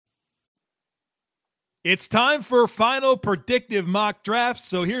It's time for final predictive mock drafts.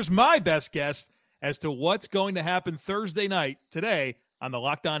 So here's my best guess as to what's going to happen Thursday night today on the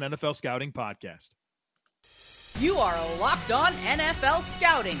Locked On NFL Scouting Podcast. You are Locked On NFL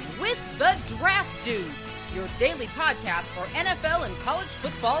Scouting with the Draft Dudes, your daily podcast for NFL and college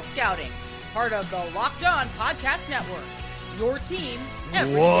football scouting. Part of the Locked On Podcast Network, your team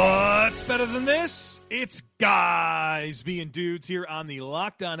every day. What's better than this? It's guys being dudes here on the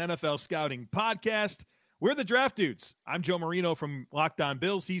Locked On NFL Scouting Podcast. We're the Draft Dudes. I'm Joe Marino from Locked On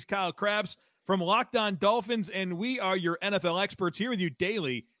Bills. He's Kyle Krabs from Locked On Dolphins, and we are your NFL experts here with you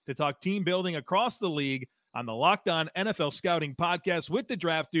daily to talk team building across the league on the Locked On NFL Scouting Podcast with the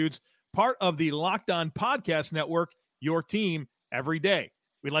Draft Dudes, part of the Locked On Podcast Network, your team every day.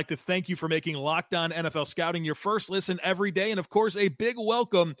 We'd like to thank you for making Locked On NFL Scouting your first listen every day, and of course, a big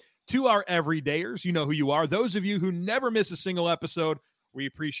welcome to our everydayers. You know who you are. Those of you who never miss a single episode, we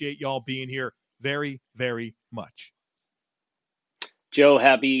appreciate y'all being here very, very much. Joe,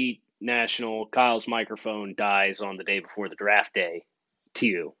 happy National Kyle's microphone dies on the day before the draft day to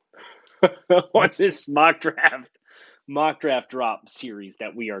you. What's this mock draft drop series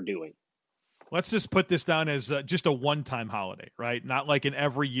that we are doing? Let's just put this down as just a one-time holiday, right? Not like in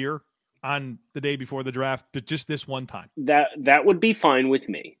every year on the day before the draft, but just this one time. That would be fine with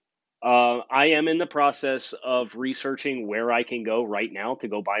me. I am in the process of researching where I can go right now to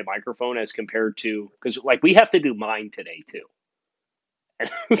go buy a microphone as compared to, because like we have to do mine today too. And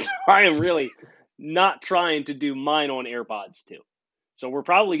so I am really not trying to do mine on AirPods too. So we're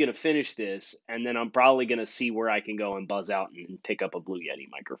probably going to finish this, and then I'm probably going to see where I can go and buzz out and pick up a Blue Yeti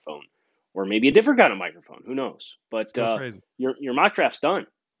microphone, or maybe a different kind of microphone. Who knows? But your mock draft's done.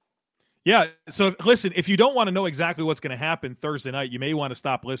 Yeah, so listen, if you don't want to know exactly what's going to happen Thursday night, you may want to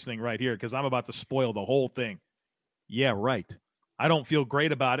stop listening right here because I'm about to spoil the whole thing. Yeah, right. I don't feel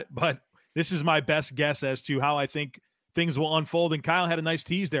great about it, but this is my best guess as to how I think things will unfold. And Kyle had a nice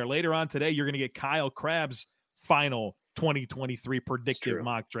tease there. Later on today, you're going to get Kyle Krabs' final 2023 predictive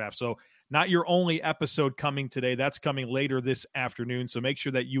mock draft. So not your only episode coming today. That's coming later this afternoon. So make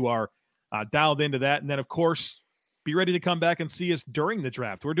sure that you are dialed into that. And then, of course, be ready to come back and see us during the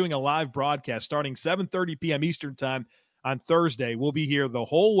draft. We're doing a live broadcast starting 7:30 p.m. Eastern time on Thursday. We'll be here the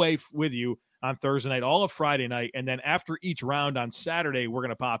whole way with you on Thursday night, all of Friday night. And then after each round on Saturday, we're going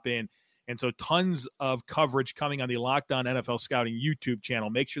to pop in. And so tons of coverage coming on the Locked On NFL Scouting YouTube channel.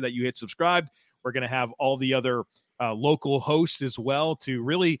 Make sure that you hit subscribe. We're going to have all the other local hosts as well to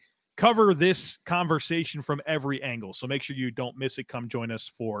really cover this conversation from every angle. So make sure you don't miss it. Come join us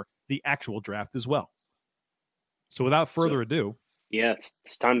for the actual draft as well. So without further ado. Yeah, it's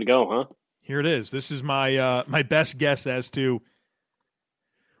time to go, huh? Here it is. This is my my best guess as to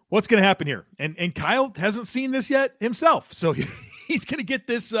what's going to happen here. And Kyle hasn't seen this yet himself. So he's going to get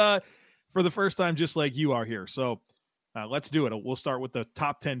this for the first time just like you are here. So let's do it. We'll start with the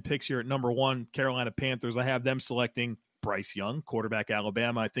top 10 picks here at number 1, Carolina Panthers. I have them selecting Bryce Young, quarterback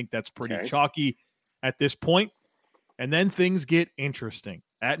Alabama. I think that's pretty chalky at this point. And then things get interesting.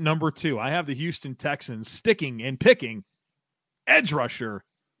 At number 2, I have the Houston Texans sticking and picking edge rusher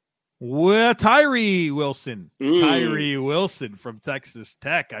Tyree Wilson. Tyree Wilson from Texas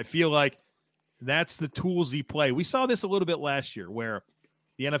Tech. I feel like that's the toolsy play. We saw this a little bit last year where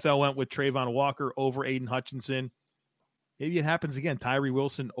the NFL went with Trayvon Walker over Aiden Hutchinson. Maybe it happens again. Tyree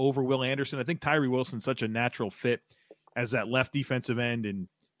Wilson over Will Anderson. I think Tyree Wilson's such a natural fit as that left defensive end in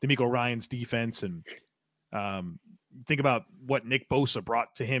D'Amico Ryan's defense. And think about what Nick Bosa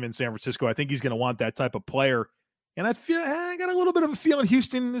brought to him in San Francisco. I think he's going to want that type of player. And I got a little bit of a feeling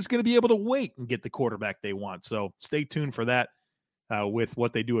Houston is going to be able to wait and get the quarterback they want. So stay tuned for that with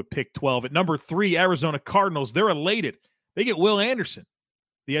what they do at pick 12. At number 3, Arizona Cardinals. They're elated. They get Will Anderson,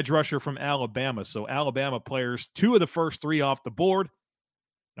 the edge rusher from Alabama. So Alabama players, 2 of the first 3 off the board.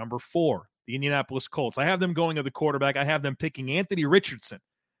 Number 4, the Indianapolis Colts. I have them going to the quarterback. I have them picking Anthony Richardson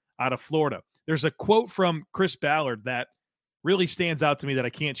out of Florida. There's a quote from Chris Ballard that really stands out to me that I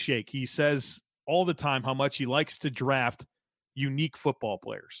can't shake. He says all the time how much he likes to draft unique football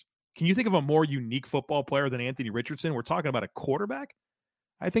players. Can you think of a more unique football player than Anthony Richardson? We're talking about a quarterback.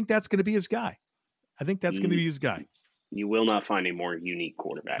 I think that's going to be his guy. You will not find a more unique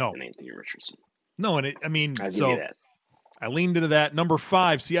quarterback than Anthony Richardson. No, and I give you that. I leaned into that. Number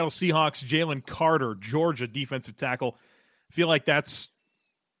 5, Seattle Seahawks, Jalen Carter, Georgia defensive tackle. I feel like that's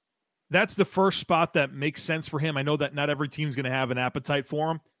the first spot that makes sense for him. I know that not every team's going to have an appetite for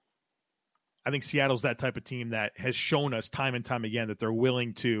him. I think Seattle's that type of team that has shown us time and time again that they're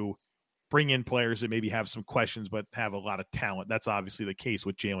willing to bring in players that maybe have some questions but have a lot of talent. That's obviously the case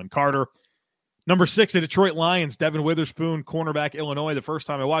with Jalen Carter. Number 6, the Detroit Lions, Devin Witherspoon, cornerback, Illinois. The first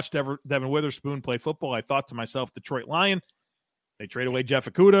time I watched Devin Witherspoon play football, I thought to myself, Detroit Lion. They trade away Jeff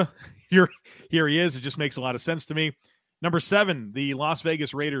Okudah. Here he is. It just makes a lot of sense to me. Number 7, the Las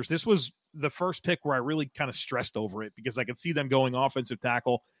Vegas Raiders. This was the first pick where I really kind of stressed over it because I could see them going offensive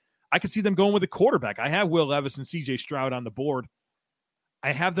tackle. I could see them going with a quarterback. I have Will Levis and C.J. Stroud on the board.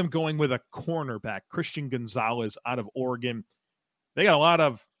 I have them going with a cornerback, Christian Gonzalez out of Oregon. They got a lot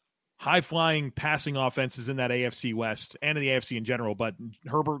of high-flying passing offenses in that AFC West and in the AFC in general, but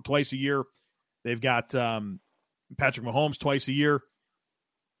Herbert twice a year. They've got Patrick Mahomes twice a year.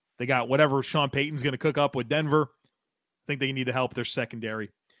 They got whatever Sean Payton's going to cook up with Denver. I think they need to help their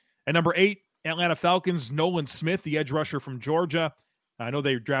secondary. And number 8, Atlanta Falcons, Nolan Smith, the edge rusher from Georgia. I know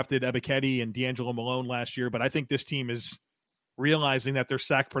they drafted Ebiketie and D'Angelo Malone last year, but I think this team is realizing that their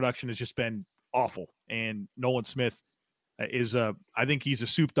sack production has just been awful. And Nolan Smith I think he's a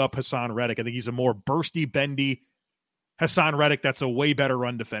souped-up Hassan Reddick. I think he's a more bursty, bendy Hassan Reddick that's a way better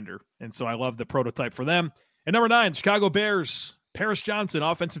run defender. And so I love the prototype for them. And number 9, Chicago Bears, Paris Johnson,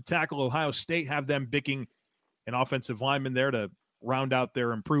 offensive tackle, Ohio State, have them picking an offensive lineman there to round out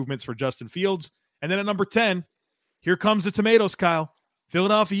their improvements for Justin Fields. And then at number 10, here comes the tomatoes, Kyle.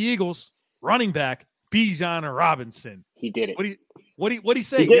 Philadelphia Eagles, running back, Bijan Robinson. He did it. What did he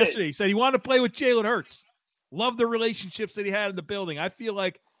say yesterday? He said he wanted to play with Jalen Hurts. Love the relationships that he had in the building. I feel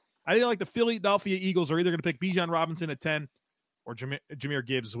like the Philadelphia Eagles are either going to pick Bijan Robinson at 10 or Jahmyr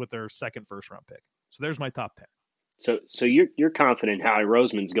Gibbs with their second first-round pick. So there's my top 10. So you're confident Howie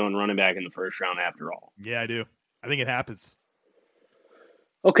Roseman's going running back in the first round after all? Yeah, I do. I think it happens.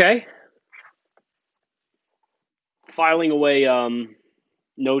 Okay. Filing away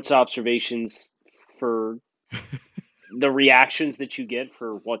notes, observations for the reactions that you get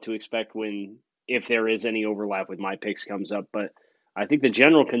for what to expect if there is any overlap with my picks comes up. But I think the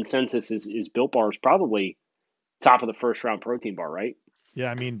general consensus is Built Bar is probably top of the first round protein bar, right? Yeah,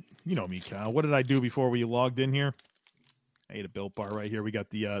 I mean, you know me, Kyle. What did I do before we logged in here? I ate a Built Bar right here. We got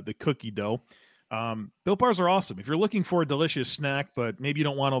the cookie dough. Built Bars are awesome. If you're looking for a delicious snack, but maybe you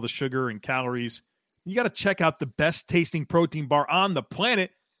don't want all the sugar and calories, you got to check out the best tasting protein bar on the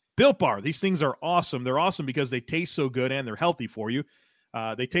planet, Built Bar. These things are awesome. They're awesome because they taste so good and they're healthy for you.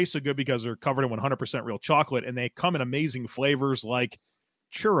 They taste so good because they're covered in 100% real chocolate, and they come in amazing flavors like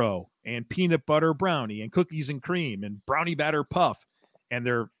churro and peanut butter brownie and cookies and cream and brownie batter puff. And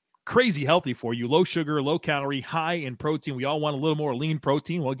they're crazy healthy for you. Low sugar, low calorie, high in protein. We all want a little more lean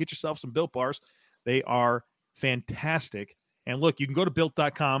protein. Well, get yourself some Built Bars. They are fantastic. And look, you can go to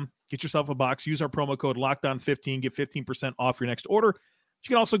Built.com, get yourself a box, use our promo code LOCKEDON15, get 15% off your next order. You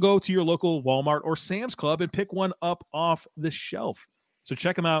can also go to your local Walmart or Sam's Club and pick one up off the shelf. So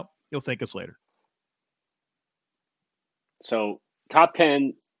check them out. You'll thank us later. So top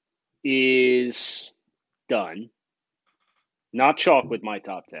 10 is done. Not chalk with my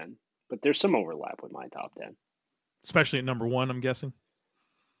top 10, but there's some overlap with my top 10. Especially at number 1, I'm guessing.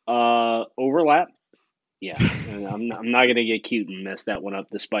 Overlap? Yeah. I'm not going to get cute and mess that one up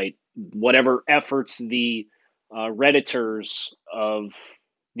despite whatever efforts the Redditors of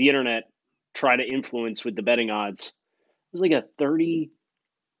the internet try to influence with the betting odds. It was like a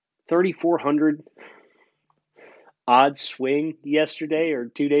 3,400 odds swing yesterday or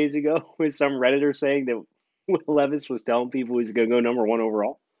 2 days ago with some Redditor saying that Will Levis was telling people he's going to go number 1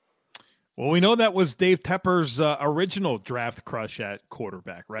 overall. Well, we know that was Dave Tepper's original draft crush at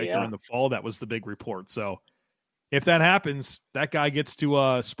quarterback, right? Yeah. During the fall, that was the big report. So if that happens, that guy gets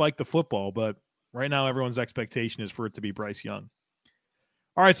to spike the football. But right now, everyone's expectation is for it to be Bryce Young.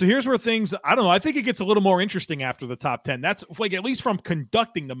 All right, so here's where things, I don't know, I think it gets a little more interesting after the top 10. That's like, at least from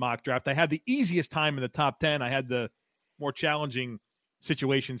conducting the mock draft, I had the easiest time in the top 10. I had the more challenging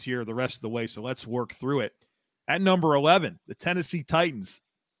situations here the rest of the way, so let's work through it. At number 11, the Tennessee Titans,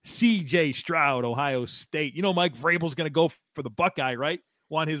 C.J. Stroud, Ohio State. You know Mike Vrabel's going to go for the Buckeye, right?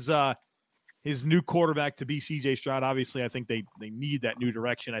 Want his new quarterback to be C.J. Stroud. Obviously, I think they need that new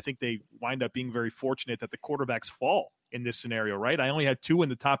direction. I think they wind up being very fortunate that the quarterbacks fall in this scenario, right? I only had 2 in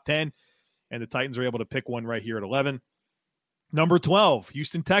the top 10, and the Titans are able to pick one right here at 11. Number 12,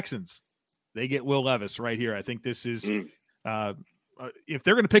 Houston Texans. They get Will Levis right here. I think this is if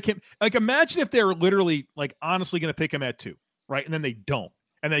they're going to pick him, like imagine if they're literally like honestly going to pick him at 2, right? And then they don't.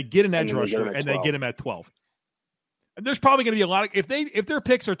 And they get an edge rusher and they get him at 12. And there's probably going to be a lot of if their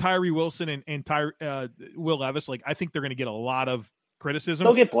picks are Tyree Wilson and Will Levis, like I think they're going to get a lot of criticism.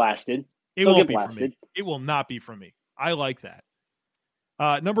 They'll get blasted. It won't be from me. It will not be from me. I like that.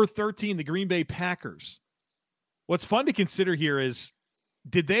 Number 13, the Green Bay Packers. What's fun to consider here is,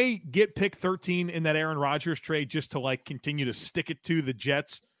 did they get pick 13 in that Aaron Rodgers trade just to like continue to stick it to the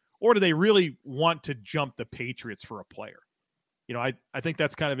Jets, or do they really want to jump the Patriots for a player? I think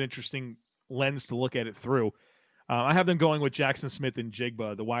that's kind of interesting lens to look at it through. I have them going with Jackson Smith and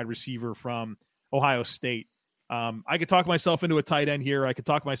Jigba, the wide receiver from Ohio State. I could talk myself into a tight end here. I could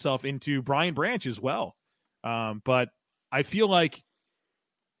talk myself into Brian Branch as well. But I feel like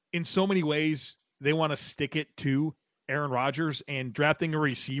in so many ways they want to stick it to Aaron Rodgers, and drafting a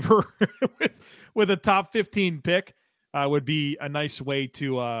receiver with a top 15 pick would be a nice way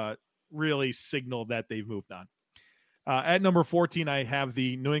to really signal that they've moved on. At number 14, I have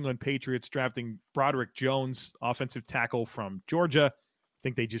the New England Patriots drafting Broderick Jones, offensive tackle from Georgia. I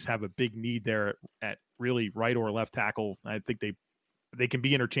think they just have a big need there at really right or left tackle. I think they can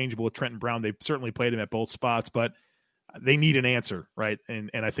be interchangeable with Trenton Brown. They've certainly played him at both spots, but they need an answer, right? And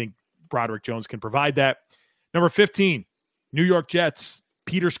I think Broderick Jones can provide that. Number 15, New York Jets,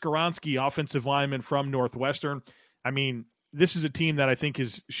 Peter Skoronski, offensive lineman from Northwestern. I mean, this is a team that I think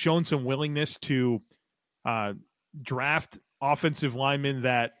has shown some willingness to draft offensive linemen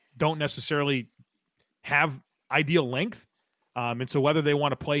that don't necessarily have ideal length. And so whether they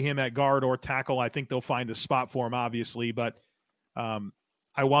want to play him at guard or tackle, I think they'll find a spot for him, obviously. But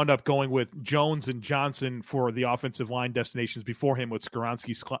I wound up going with Jones and Johnson for the offensive line destinations before him, with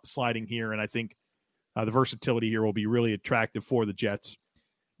Skoronski sliding here. And I think the versatility here will be really attractive for the Jets.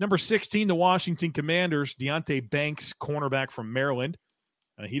 Number 16, the Washington Commanders, Deonte Banks, cornerback from Maryland.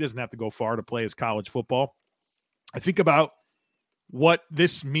 He doesn't have to go far to play his college football. I think about what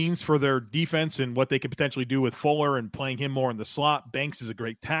this means for their defense and what they could potentially do with Fuller and playing him more in the slot. Banks is a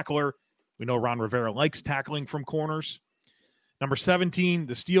great tackler. We know Ron Rivera likes tackling from corners. Number 17,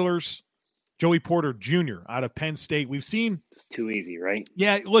 the Steelers, Joey Porter Jr. out of Penn State. We've seen... It's too easy, right?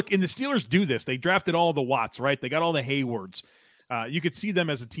 Yeah, look, and the Steelers do this. They drafted all the Watts, right? They got all the Haywards. You could see them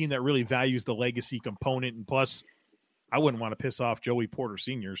as a team that really values the legacy component. And plus, I wouldn't want to piss off Joey Porter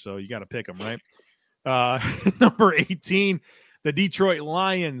Sr., so you got to pick him, right? Number 18, the Detroit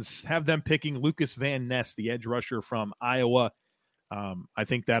Lions, have them picking Lucas Van Ness, the edge rusher from Iowa. I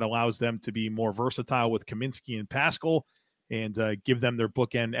think that allows them to be more versatile with Kaminsky and Pascal, and give them their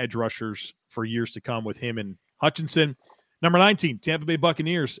bookend edge rushers for years to come with him and Hutchinson. Number 19, Tampa Bay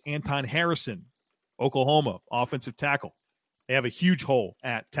Buccaneers, Anton Harrison, Oklahoma, offensive tackle. They have a huge hole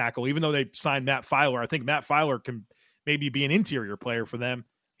at tackle, even though they signed Matt Filer. I think Matt Filer can maybe be an interior player for them.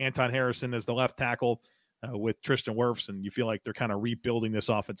 Anton Harrison as the left tackle with Tristan Wirfs, and you feel like they're kind of rebuilding this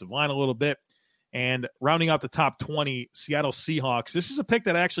offensive line a little bit. And rounding out the top 20, Seattle Seahawks. This is a pick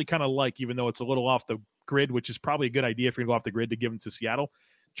that I actually kind of like, even though it's a little off the grid, which is probably a good idea if you're going to go off the grid to give him to Seattle.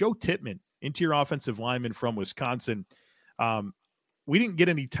 Joe Tippmann, interior offensive lineman from Wisconsin. We didn't get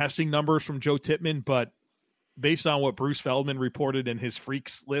any testing numbers from Joe Tippmann, but based on what Bruce Feldman reported in his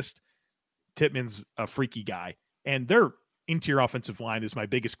freaks list, Tippmann's a freaky guy. And their interior offensive line is my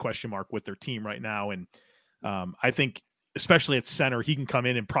biggest question mark with their team right now. And I think, especially at center, he can come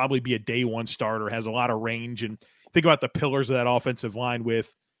in and probably be a day one starter, has a lot of range. And think about the pillars of that offensive line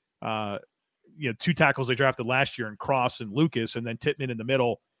with, two tackles they drafted last year in Cross and Lucas, and then Tippmann in the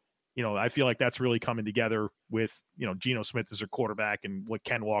middle. I feel like that's really coming together with, Geno Smith as their quarterback and what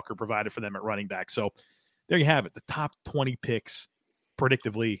Ken Walker provided for them at running back. So there you have it. The top 20 picks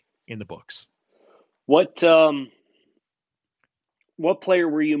predictively in the books. What player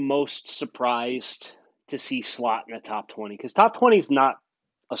were you most surprised to see slot in the top 20? Because top 20 is not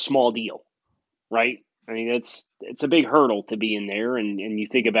a small deal, right? I mean, it's a big hurdle to be in there. And you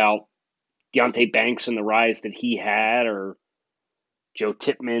think about Deonte Banks and the rise that he had, or Joe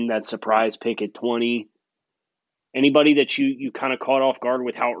Tippmann, that surprise pick at 20. Anybody that you kind of caught off guard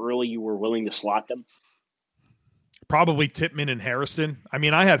with how early you were willing to slot them? Probably Tippmann and Harrison. I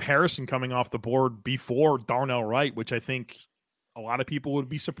mean, I have Harrison coming off the board before Darnell Wright, which I think a lot of people would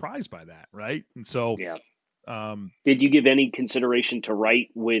be surprised by that, right? And so, yeah. Did you give any consideration to Wright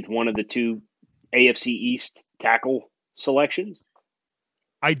with one of the two AFC East tackle selections?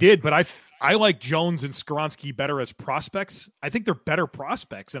 I did, but I like Jones and Skoronski better as prospects. I think they're better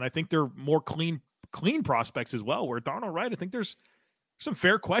prospects, and I think they're more clean prospects as well. Where Darnell Wright, I think there's some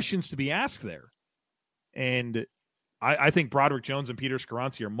fair questions to be asked there. And I think Broderick Jones and Peter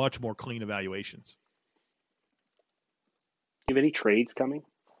Skoronski are much more clean evaluations. Do you have any trades coming?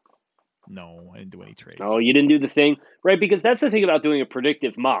 No, I didn't do any trades. Oh, you didn't do the thing? Right, because that's the thing about doing a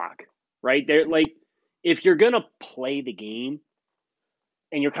predictive mock, right? They're like, if you're going to play the game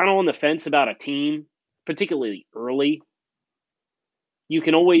and you're kind of on the fence about a team, particularly early, you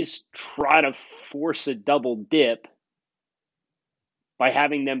can always try to force a double dip by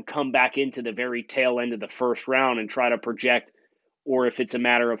having them come back into the very tail end of the first round and try to project. Or if it's a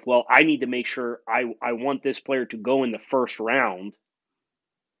matter of, well, I need to make sure I want this player to go in the first round,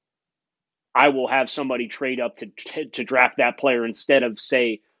 I will have somebody trade up to draft that player instead of,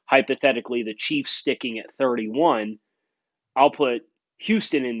 say, hypothetically, the Chiefs sticking at 31. I'll put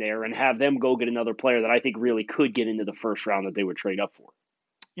Houston in there and have them go get another player that I think really could get into the first round that they would trade up for.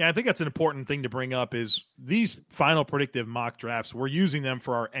 Yeah, I think that's an important thing to bring up is these final predictive mock drafts, we're using them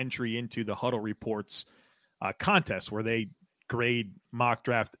for our entry into the Huddle Reports contest where they grade mock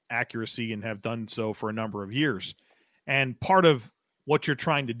draft accuracy and have done so for a number of years. And part of what you're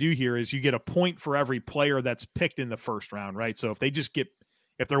trying to do here is you get a point for every player that's picked in the first round, right? So if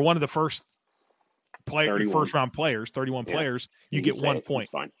they're one of the first round players, 31 players, you get 1 point.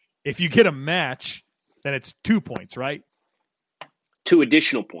 Fine. If you get a match, then it's 2 points, right? 2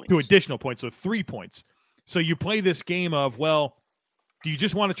 additional points. So 3 points. So you play this game of, well, do you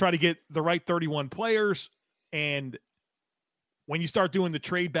just want to try to get the right 31 players? And when you start doing the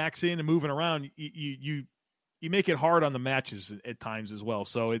trade backs in and moving around, you make it hard on the matches at times as well.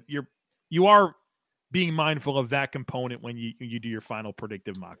 So you are being mindful of that component when you do your final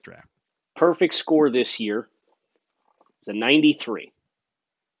predictive mock draft. Perfect score this year is a 93.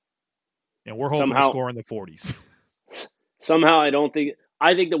 And we're hoping to score in the 40s. Somehow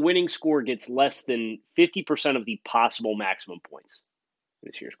I think the winning score gets less than 50% of the possible maximum points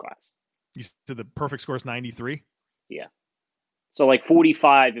in this year's class. You said the perfect score is 93? Yeah. So like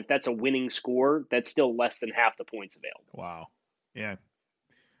 45, if that's a winning score, that's still less than half the points available. Wow. Yeah.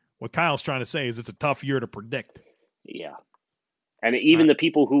 What Kyle's trying to say is it's a tough year to predict. Yeah. And even the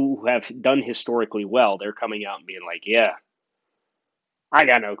people who have done historically well, they're coming out and being like, yeah, I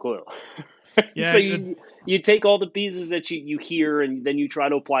got no clue. Yeah, so you take all the pieces that you hear and then you try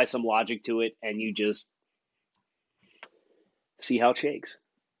to apply some logic to it and you just see how it shakes.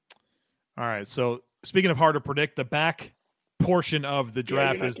 All right. So speaking of hard to predict, the back portion of the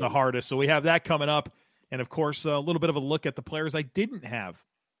draft is the hardest. So we have that coming up. And of course, a little bit of a look at the players I didn't have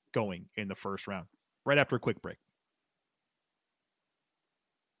going in the first round right after a quick break.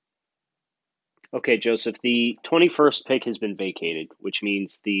 Okay, Joseph, the 21st pick has been vacated, which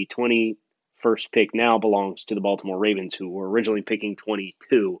means the 21st pick now belongs to the Baltimore Ravens, who were originally picking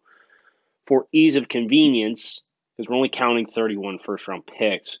 22. For ease of convenience, because we're only counting 31 first-round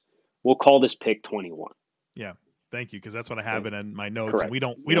picks, we'll call this pick 21. Yeah, thank you, because that's what I have it in my notes. Correct.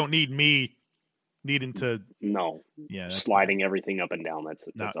 And we don't need me needing to sliding everything up and down.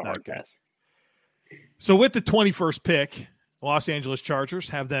 That's a hard task. So with the 21st pick, Los Angeles Chargers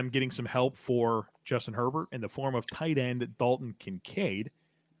have them getting some help for Justin Herbert in the form of tight end Dalton Kincaid.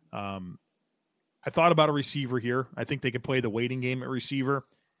 I thought about a receiver here. I think they could play the waiting game at receiver.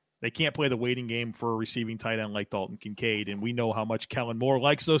 They can't play the waiting game for a receiving tight end like Dalton Kincaid, and we know how much Kellen Moore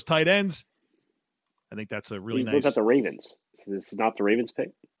likes those tight ends. I think that's a really nice. What about the Ravens? This is not the Ravens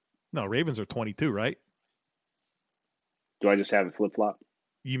pick? No, Ravens are 22, right? Do I just have it flip-flop?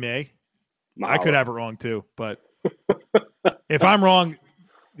 You may. Mahalo. I could have it wrong too, but if I'm wrong,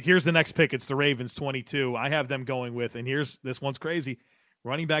 here's the next pick. It's the Ravens 22. I have them going with, and this one's crazy,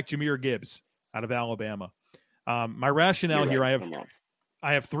 running back Jahmyr Gibbs out of Alabama. My rationale here,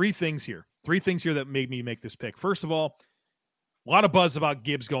 I have three things here that made me make this pick. First of all, a lot of buzz about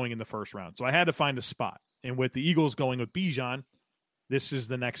Gibbs going in the first round, so I had to find a spot. And with the Eagles going with Bijan, this is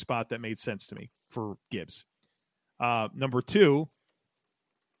the next spot that made sense to me for Gibbs. Number two,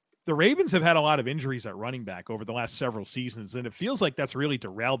 the Ravens have had a lot of injuries at running back over the last several seasons, and it feels like that's really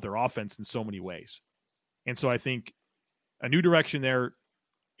derailed their offense in so many ways. And so I think a new direction there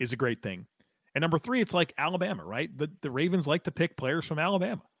is a great thing. And number three, it's like Alabama, right? The Ravens like to pick players from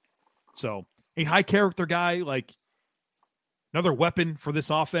Alabama. So a high character guy, like another weapon for this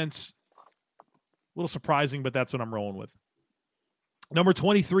offense. A little surprising, but that's what I'm rolling with. Number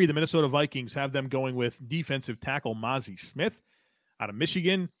 23, the Minnesota Vikings have them going with defensive tackle Mazi Smith out of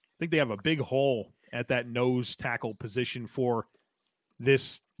Michigan. I think they have a big hole at that nose tackle position for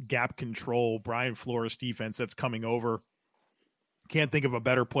this gap control Brian Flores defense that's coming over. Can't think of a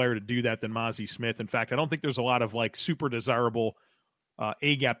better player to do that than Mazi Smith. In fact, I don't think there's a lot of like super desirable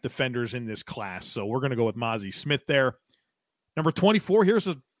A-gap defenders in this class. So we're going to go with Mazi Smith there. Number 24, here's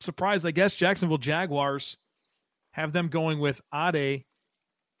a surprise, I guess. Jacksonville Jaguars have them going with Ade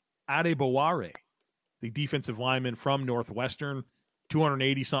Baware, the defensive lineman from Northwestern,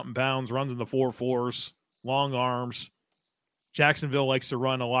 280-something pounds, runs in the 4.4s, long arms. Jacksonville likes to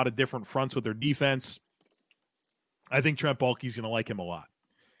run a lot of different fronts with their defense. I think Trent Baalke's going to like him a lot.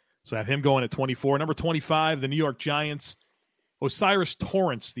 So I have him going at 24. Number 25, the New York Giants, Osiris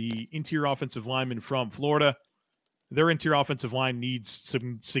Torrance, the interior offensive lineman from Florida. Their interior offensive line needs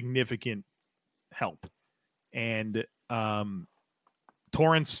some significant help. And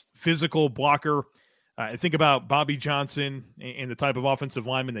Torrance, physical blocker, I think about Bobby Johnson and the type of offensive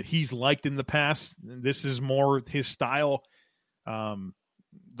lineman that he's liked in the past. This is more his style.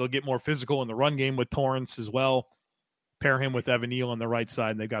 They'll get more physical in the run game with Torrance as well. Pair him with Evan Neal on the right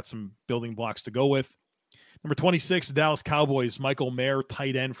side, and they've got some building blocks to go with. Number 26, the Dallas Cowboys, Michael Mayer,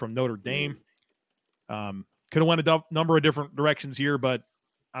 tight end from Notre Dame. Could have went a number of different directions here, but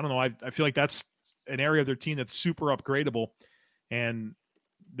I don't know. I feel like that's an area of their team that's super upgradable, and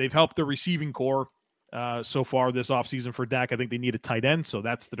they've helped the receiving core so far this offseason for Dak. I think they need a tight end, so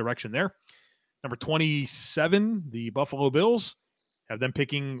that's the direction there. Number 27, the Buffalo Bills, have them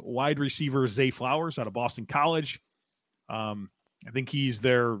picking wide receiver Zay Flowers out of Boston College. I think he's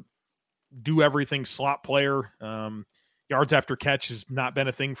their do-everything slot player. Yards after catch has not been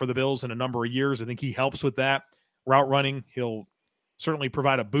a thing for the Bills in a number of years. I think he helps with that. Route running, he'll certainly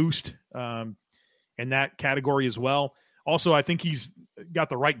provide a boost in that category as well. Also, I think he's got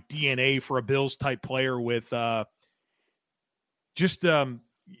the right DNA for a Bills-type player with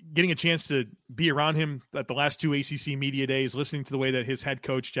getting a chance to be around him at the last two ACC media days, listening to the way that his head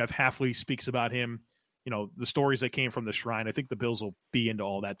coach, Jeff Hafley, speaks about him, the stories that came from the Shrine. I think the Bills will be into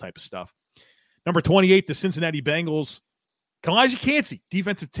all that type of stuff. Number 28, the Cincinnati Bengals, Kalijah Kancey,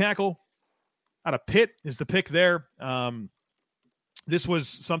 defensive tackle out of Pitt, is the pick there. This was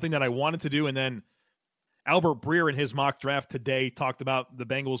something that I wanted to do, and then Albert Breer in his mock draft today talked about the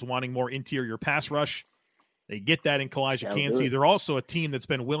Bengals wanting more interior pass rush. They get that in Kalijah Kancey. They're also a team that's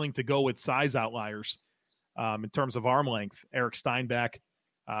been willing to go with size outliers in terms of arm length. Eric Steinbach,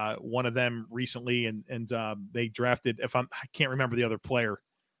 one of them recently, and they drafted, I can't remember the other player,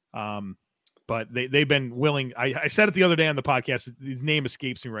 but they've been willing. I said it the other day on the podcast. His name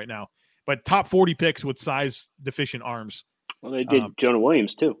escapes me right now. But top 40 picks with size-deficient arms. Well, they did Jonah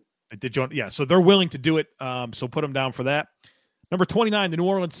Williams, too. So they're willing to do it. So put them down for that. Number 29, the New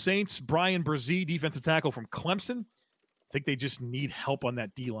Orleans Saints, Brian Brzee, defensive tackle from Clemson. I think they just need help on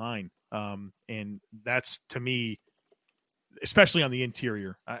that D-line. And that's, to me, especially on the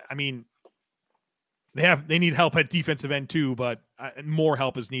interior. I mean, they need help at defensive end too, but more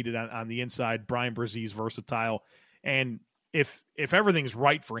help is needed on the inside. Brian Brzee versatile. And if everything's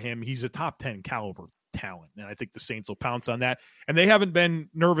right for him, he's a top 10 caliber talent. And I think the Saints will pounce on that. And they haven't been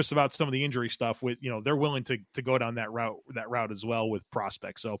nervous about some of the injury stuff with, they're willing to go down that route as well with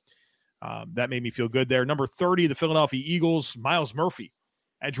prospects. So that made me feel good there. Number 30, the Philadelphia Eagles, Miles Murphy,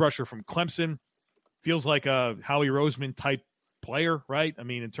 edge rusher from Clemson. Feels like a Howie Roseman type player, right? I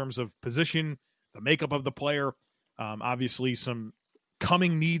mean, in terms of position, the makeup of the player, obviously some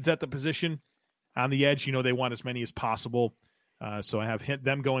coming needs at the position on the edge. They want as many as possible. So I have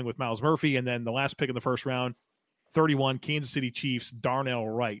them going with Miles Murphy. And then the last pick in the first round, 31, Kansas City Chiefs, Darnell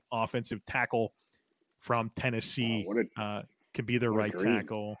Wright, offensive tackle from Tennessee. Could be their right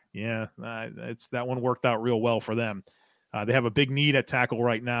tackle. Yeah, that one worked out real well for them. They have a big need at tackle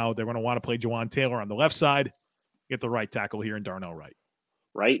right now. They're going to want to play Jawan Taylor on the left side. Get the right tackle here in Darnell Wright.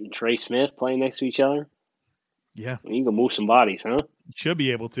 Wright and Trey Smith playing next to each other? Yeah. You can move some bodies, huh? Should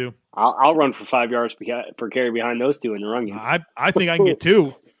be able to. I'll run for 5 yards per carry behind those two in the run game. I think I can get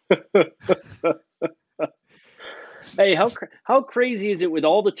 2. Hey, how crazy is it with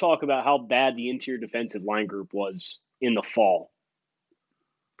all the talk about how bad the interior defensive line group was in the fall?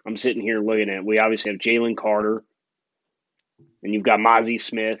 I'm sitting here looking at it. We obviously have Jalen Carter, and you've got Mozzie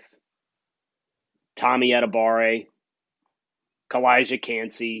Smith, Tommy Adebawore, Kalijah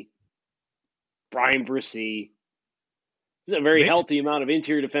Kancey, Brian Brzee. This is a very healthy amount of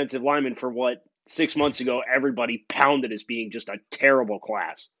interior defensive linemen for what 6 months ago everybody pounded as being just a terrible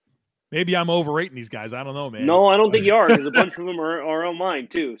class. Maybe I'm overrating these guys. I don't know, man. No, I don't think you are, because a bunch of them are on mine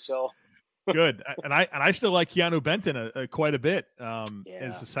too. So good, and I still like Keanu Benton quite a bit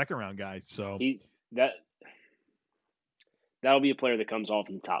as the second round guy. So that'll be a player that comes off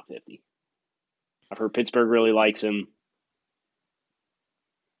in the top 50. I've heard Pittsburgh really likes him.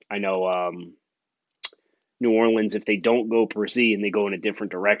 I know New Orleans, if they don't go Brzee and they go in a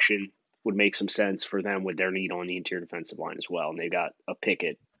different direction, would make some sense for them with their need on the interior defensive line as well. And they got a pick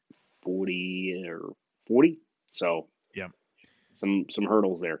at 40 or 40. So yeah, some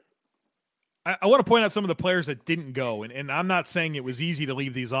hurdles there. I want to point out some of the players that didn't go, and I'm not saying it was easy to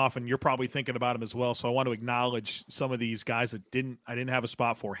leave these off, and you're probably thinking about them as well. So I want to acknowledge some of these guys that I didn't have a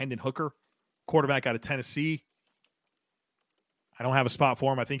spot for. Hendon Hooker, quarterback out of Tennessee. I don't have a spot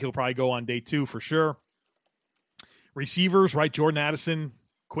for him. I think he'll probably go on day 2 for sure. Receivers, right? Jordan Addison,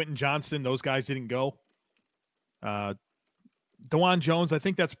 Quentin Johnston, those guys didn't go. DeJuan Jones, I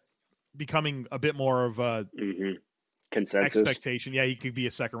think that's becoming a bit more of a consensus expectation. Yeah, he could be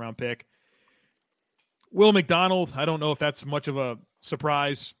a second-round pick. Will McDonald, I don't know if that's much of a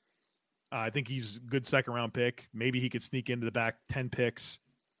surprise. I think he's a good second-round pick. Maybe he could sneak into the back 10 picks.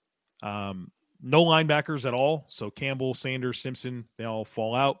 No linebackers at all. So Campbell, Sanders, Simpson, they all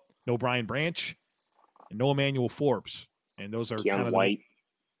fall out. No Brian Branch, and no Emmanuel Forbes. And those are Keon kind of White.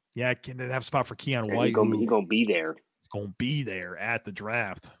 can they have a spot for Keon And White? He's going to be there. He's going to be there at the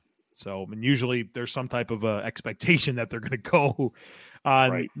draft. So, usually there's some type of expectation that they're going to go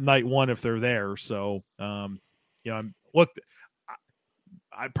on night one if they're there. So, I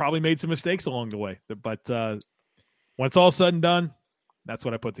probably made some mistakes along the way, but when it's all said and done, that's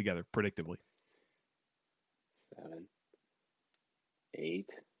what I put together predictably. 7, 8.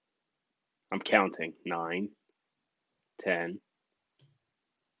 I'm counting 9, 10.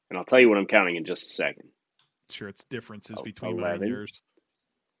 And I'll tell you what I'm counting in just a second. Sure, it's differences between 11, mine and yours.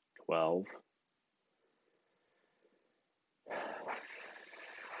 12,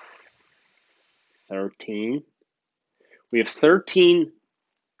 13. We have 13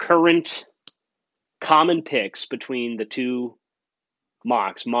 current common picks between the two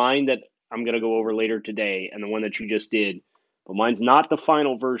mocks. Mine that I'm going to go over later today and the one that you just did. But mine's not the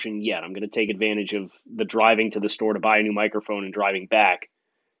final version yet. I'm going to take advantage of the driving to the store to buy a new microphone and driving back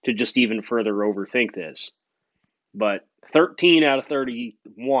to just even further overthink this. But 13 out of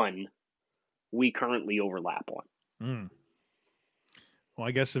 31 we currently overlap on. Well,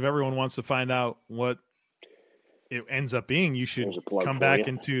 I guess if everyone wants to find out what it ends up being, you should come back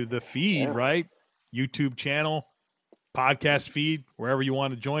into the feed, right? YouTube channel, podcast feed, wherever you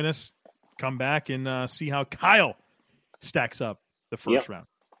want to join us. Come back and see how Kyle stacks up the first round.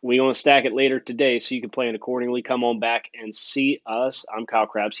 We're going to stack it later today so you can plan accordingly. Come on back and see us. I'm Kyle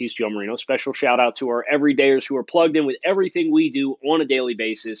Krabs. He's Joe Marino. Special shout out to our everydayers who are plugged in with everything we do on a daily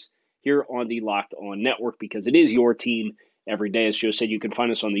basis here on the Locked On Network, because it is your team every day. As Joe said, you can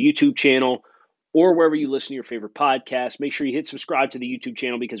find us on the YouTube channel or wherever you listen to your favorite podcast. Make sure you hit subscribe to the YouTube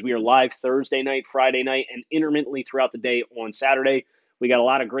channel because we are live Thursday night, Friday night, and intermittently throughout the day on Saturday. We got a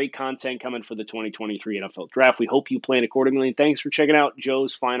lot of great content coming for the 2023 NFL Draft. We hope you plan accordingly. And thanks for checking out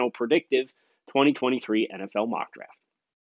Joe's final predictive 2023 NFL mock draft.